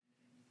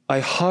I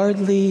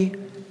hardly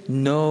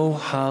know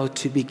how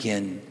to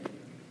begin.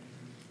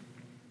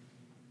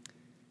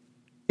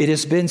 It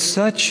has been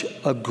such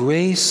a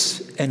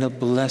grace and a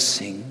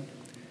blessing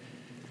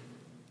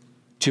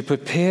to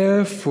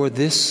prepare for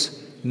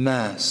this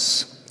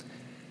Mass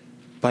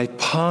by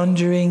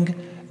pondering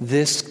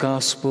this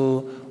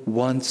gospel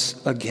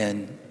once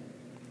again.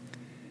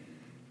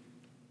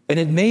 And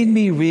it made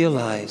me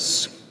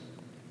realize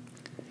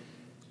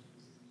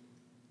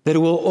that it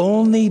will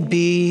only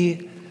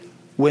be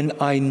when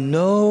I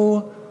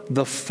know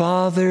the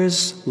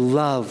Father's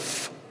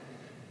love,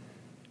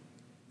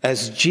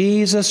 as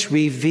Jesus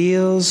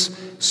reveals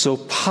so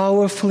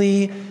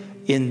powerfully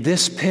in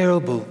this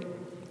parable.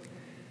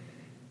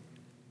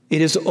 It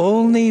is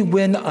only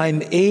when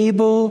I'm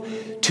able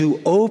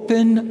to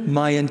open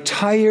my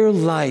entire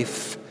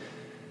life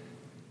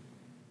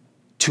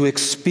to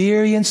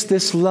experience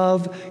this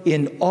love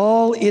in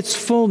all its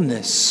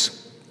fullness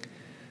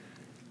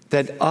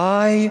that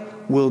I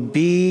will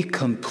be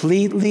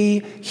completely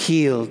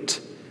healed,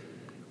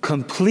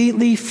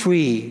 completely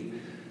free,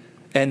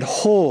 and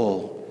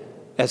whole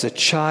as a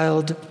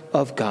child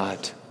of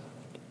God.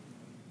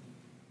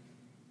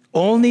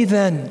 Only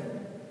then.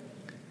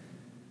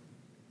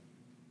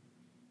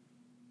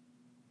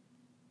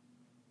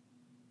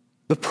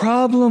 The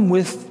problem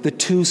with the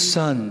two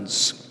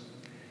sons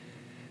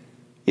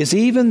is,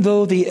 even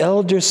though the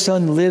elder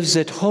son lives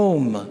at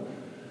home,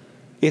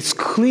 it's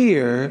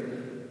clear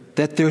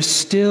that there's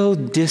still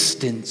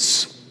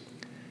distance.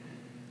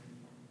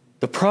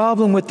 The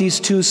problem with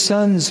these two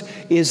sons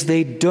is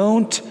they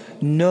don't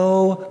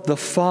know the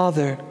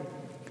Father.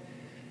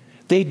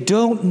 They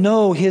don't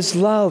know His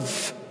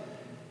love,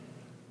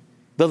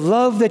 the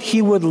love that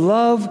He would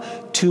love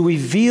to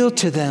reveal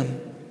to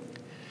them,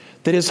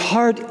 that His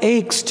heart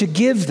aches to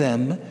give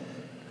them.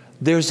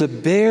 There's a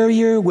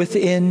barrier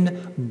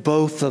within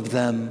both of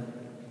them.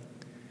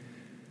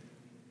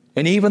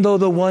 And even though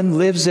the one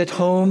lives at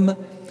home,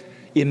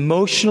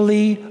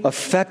 emotionally,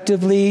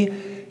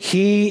 affectively,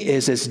 he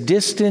is as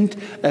distant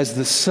as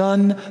the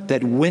son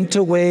that went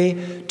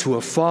away to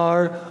a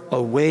far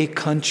away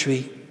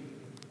country.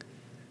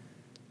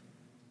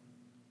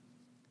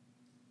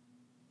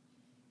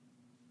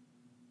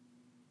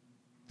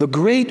 The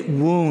great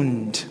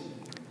wound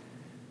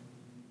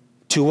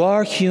to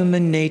our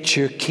human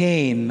nature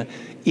came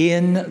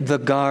in the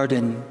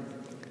garden,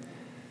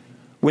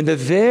 when the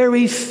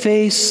very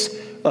face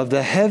of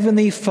the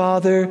Heavenly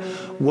Father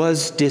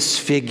was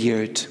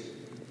disfigured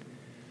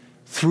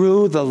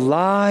through the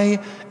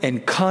lie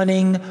and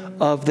cunning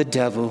of the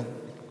devil.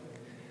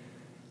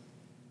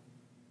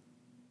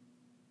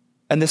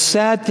 And the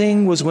sad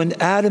thing was, when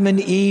Adam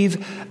and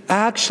Eve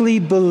actually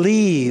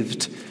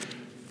believed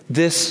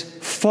this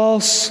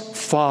false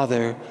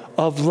father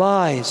of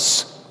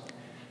lies,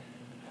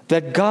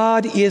 that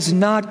God is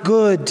not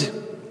good,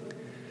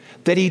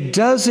 that He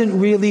doesn't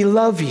really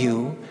love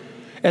you,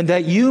 and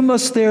that you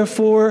must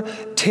therefore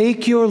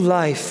take your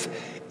life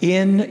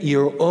in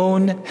your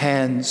own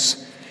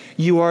hands.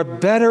 You are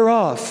better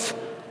off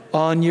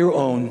on your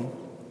own.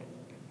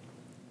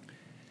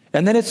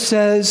 And then it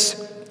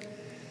says,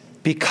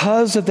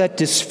 because of that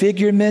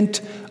disfigurement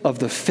of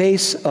the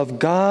face of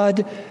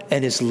God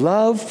and His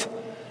love,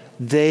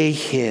 they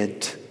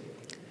hid.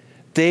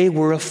 They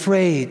were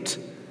afraid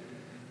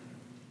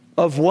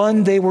of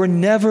one they were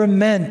never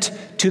meant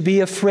to be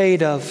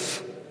afraid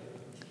of.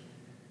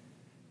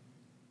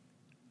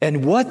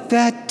 And what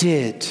that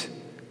did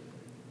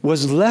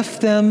was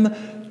left them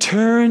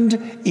turned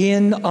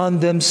in on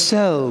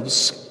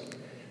themselves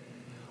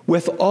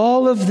with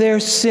all of their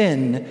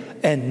sin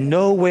and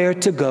nowhere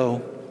to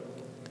go.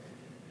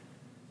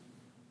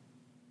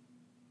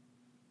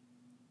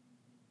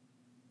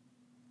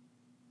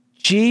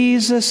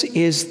 Jesus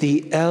is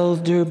the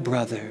elder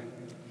brother,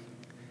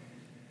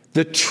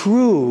 the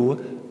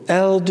true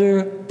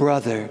elder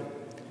brother,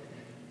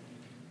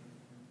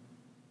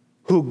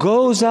 who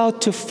goes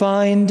out to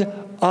find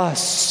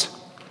us,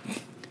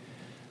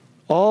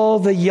 all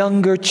the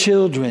younger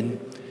children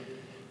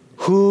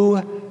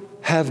who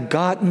have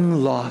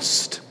gotten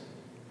lost.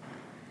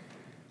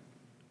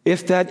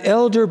 If that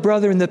elder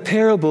brother in the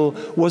parable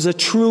was a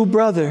true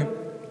brother,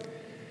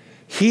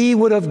 he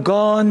would have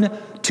gone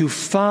to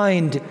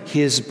find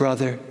his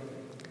brother.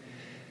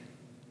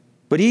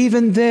 But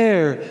even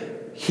there,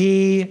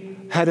 he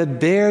had a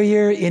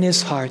barrier in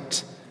his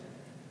heart.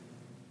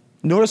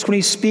 Notice when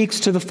he speaks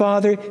to the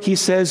Father, he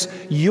says,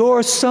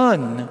 "Your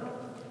son."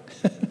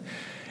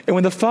 And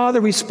when the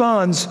Father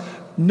responds,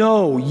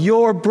 "No,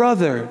 your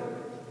brother,"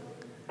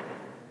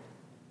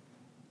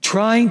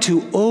 trying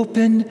to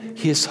open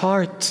his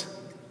heart.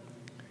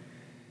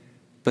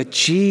 But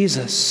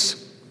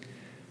Jesus,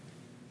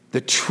 the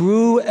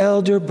true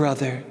elder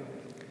brother,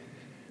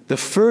 the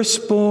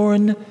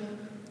firstborn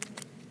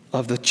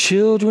of the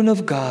children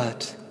of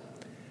God,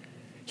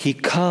 he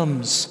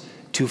comes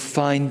to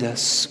find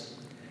us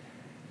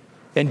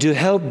and to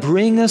help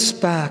bring us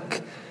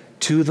back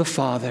to the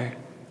Father.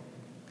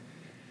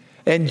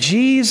 And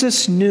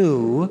Jesus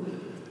knew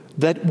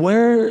that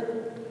where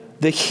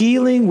the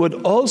healing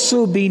would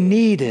also be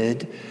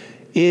needed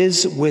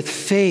is with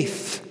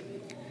faith.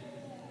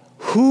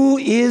 Who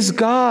is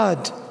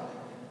God?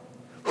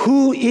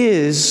 Who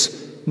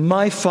is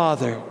my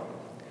Father?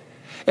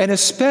 And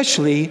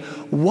especially,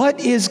 what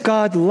is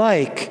God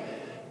like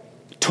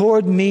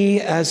toward me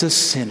as a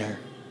sinner?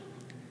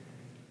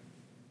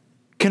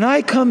 Can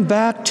I come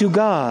back to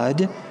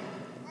God?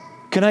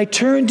 Can I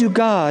turn to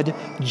God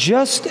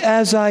just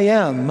as I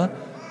am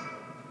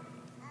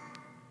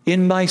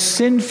in my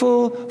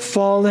sinful,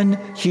 fallen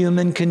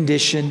human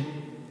condition?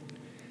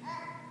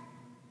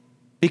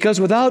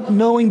 Because without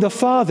knowing the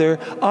Father,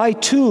 I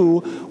too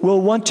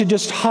will want to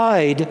just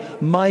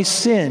hide my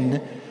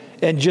sin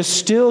and just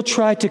still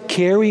try to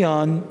carry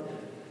on,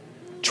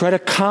 try to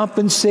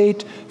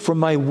compensate for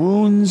my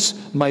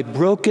wounds, my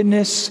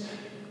brokenness,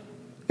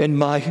 and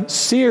my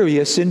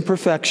serious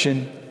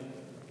imperfection.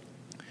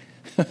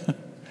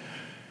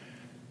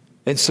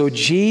 And so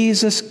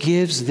Jesus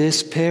gives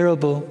this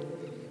parable.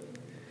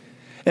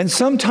 And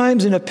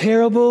sometimes in a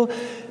parable,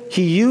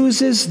 he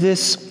uses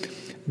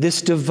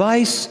this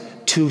device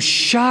to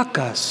shock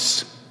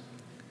us.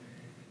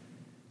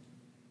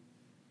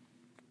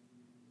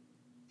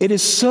 It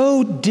is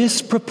so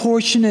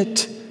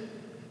disproportionate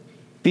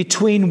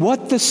between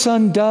what the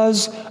Son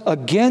does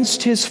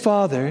against his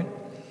Father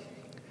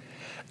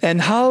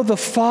and how the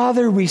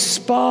Father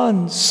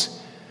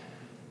responds.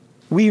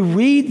 We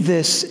read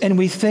this and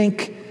we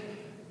think,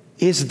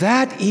 is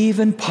that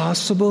even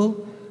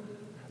possible?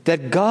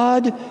 That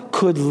God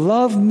could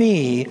love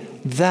me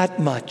that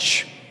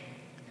much?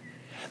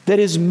 That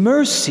his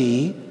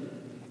mercy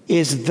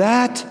is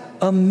that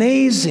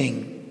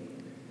amazing?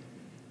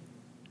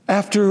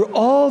 After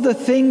all the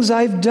things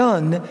I've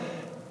done,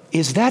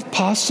 is that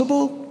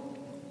possible?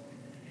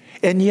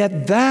 And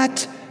yet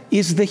that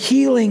is the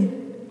healing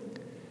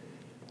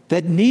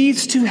that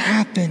needs to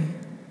happen,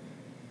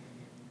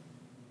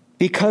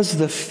 because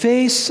the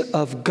face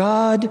of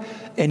God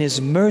and his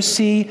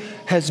mercy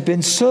has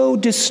been so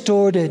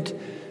distorted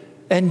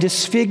and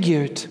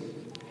disfigured,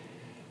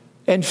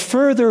 and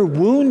further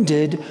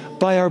wounded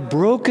by our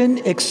broken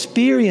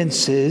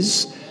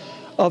experiences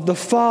of the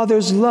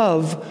Father's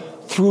love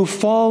through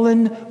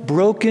fallen,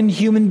 broken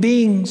human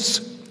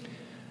beings,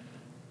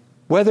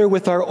 whether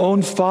with our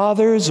own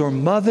fathers or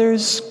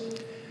mothers,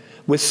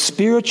 with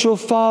spiritual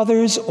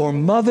fathers or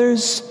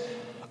mothers,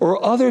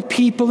 or other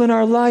people in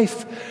our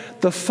life.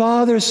 The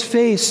Father's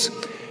face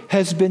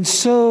has been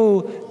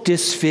so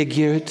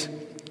disfigured.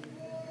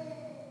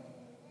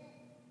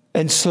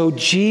 And so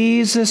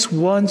Jesus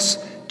wants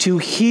to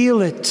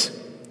heal it,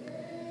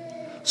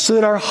 so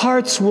that our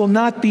hearts will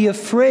not be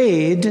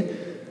afraid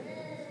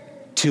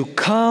to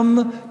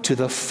come to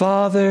the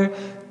Father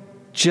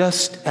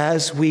just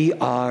as we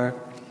are,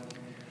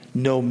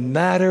 no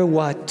matter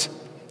what.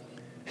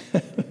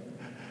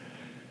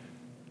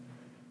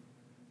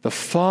 The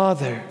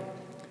Father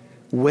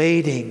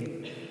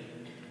waiting,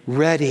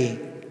 ready,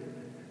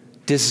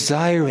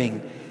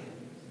 desiring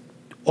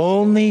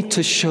only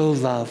to show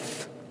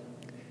love.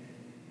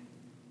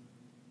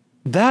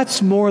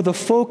 That's more the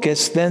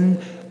focus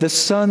than the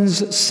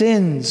Son's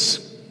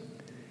sins.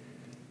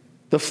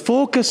 The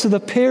focus of the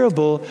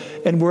parable,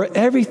 and where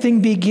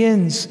everything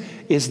begins,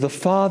 is the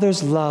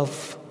Father's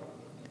love.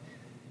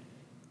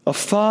 A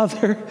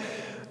Father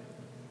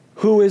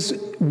who is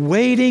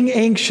waiting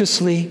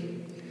anxiously.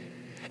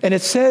 And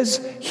it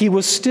says he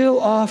was still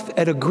off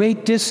at a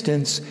great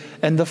distance,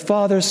 and the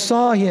Father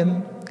saw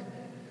him.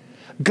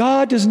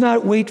 God does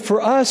not wait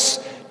for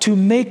us to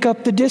make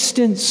up the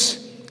distance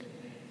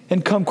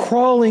and come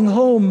crawling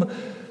home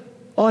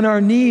on our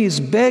knees,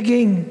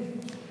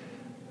 begging.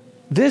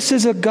 This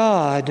is a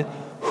God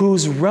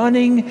who's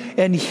running,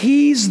 and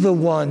he's the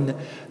one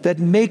that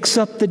makes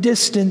up the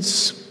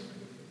distance.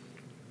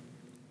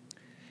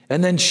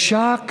 And then,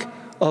 shock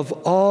of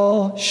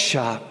all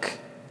shock,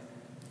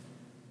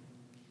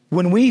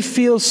 when we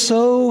feel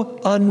so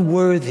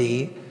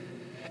unworthy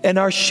and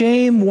our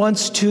shame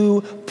wants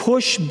to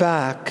push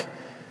back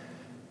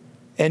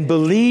and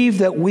believe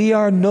that we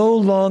are no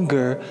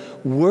longer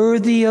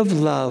worthy of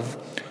love,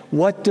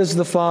 what does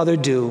the Father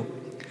do?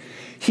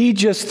 He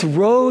just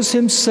throws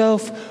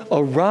himself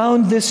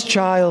around this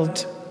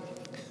child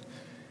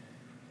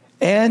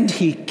and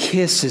he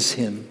kisses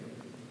him.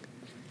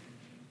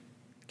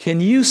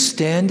 Can you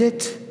stand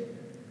it?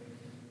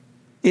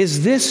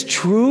 Is this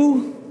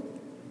true?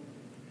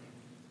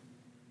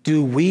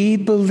 Do we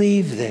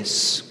believe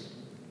this?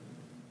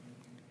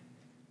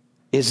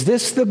 Is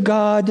this the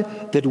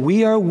God that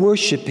we are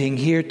worshiping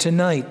here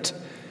tonight?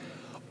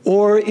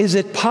 Or is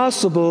it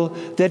possible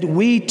that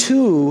we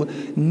too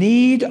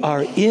need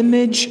our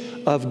image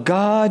of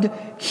God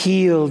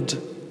healed?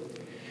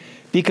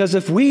 Because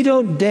if we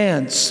don't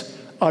dance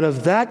out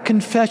of that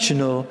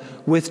confessional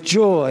with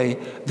joy,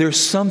 there's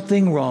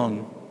something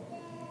wrong.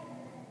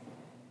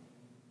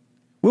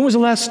 When was the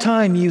last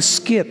time you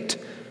skipped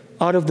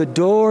out of the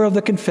door of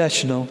the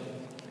confessional?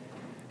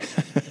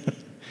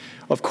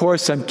 Of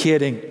course, I'm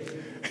kidding.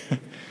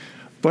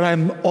 But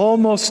I'm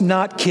almost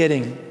not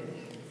kidding.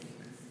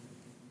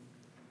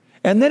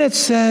 And then it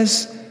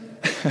says,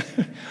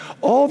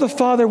 all the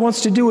Father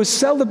wants to do is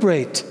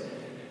celebrate.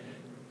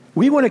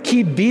 We want to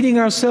keep beating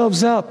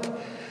ourselves up.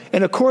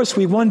 And of course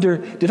we wonder,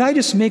 did I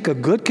just make a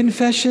good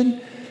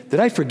confession? Did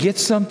I forget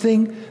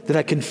something? Did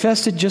I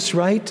confess it just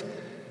right?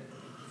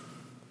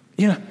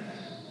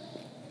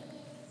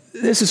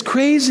 This is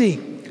crazy.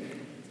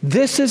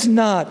 This is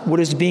not what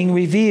is being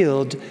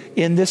revealed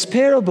in this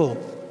parable.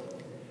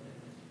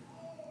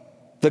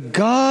 The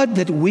God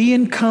that we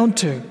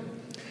encounter,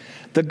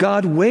 the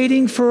God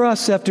waiting for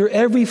us after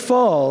every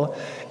fall,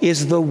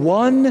 is the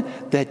one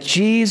that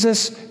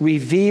Jesus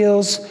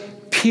reveals,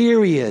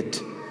 period.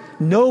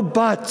 No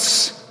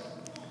buts.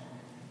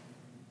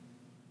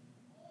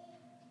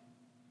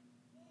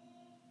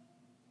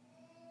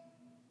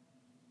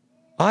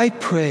 I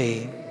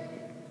pray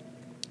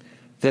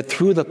that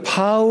through the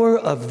power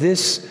of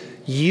this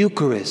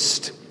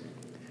Eucharist,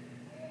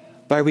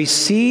 by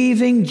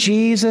receiving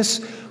Jesus,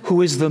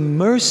 who is the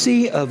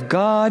mercy of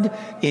God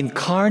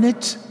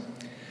incarnate,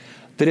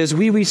 that as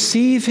we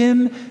receive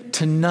him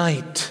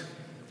tonight,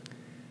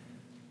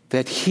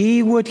 that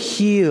he would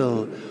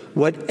heal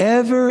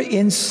whatever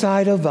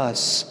inside of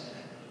us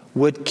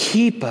would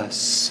keep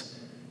us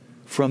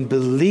from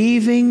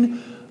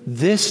believing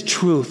this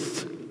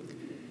truth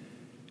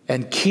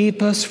and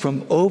keep us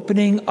from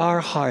opening our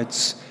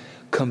hearts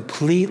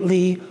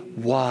completely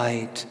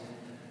wide.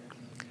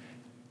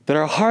 That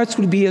our hearts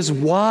would be as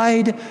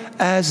wide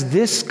as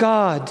this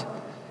God,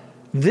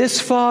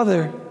 this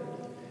Father,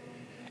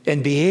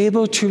 and be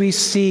able to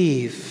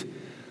receive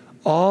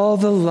all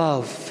the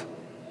love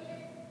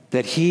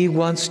that he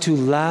wants to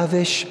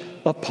lavish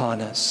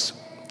upon us.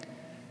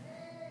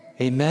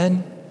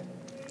 Amen.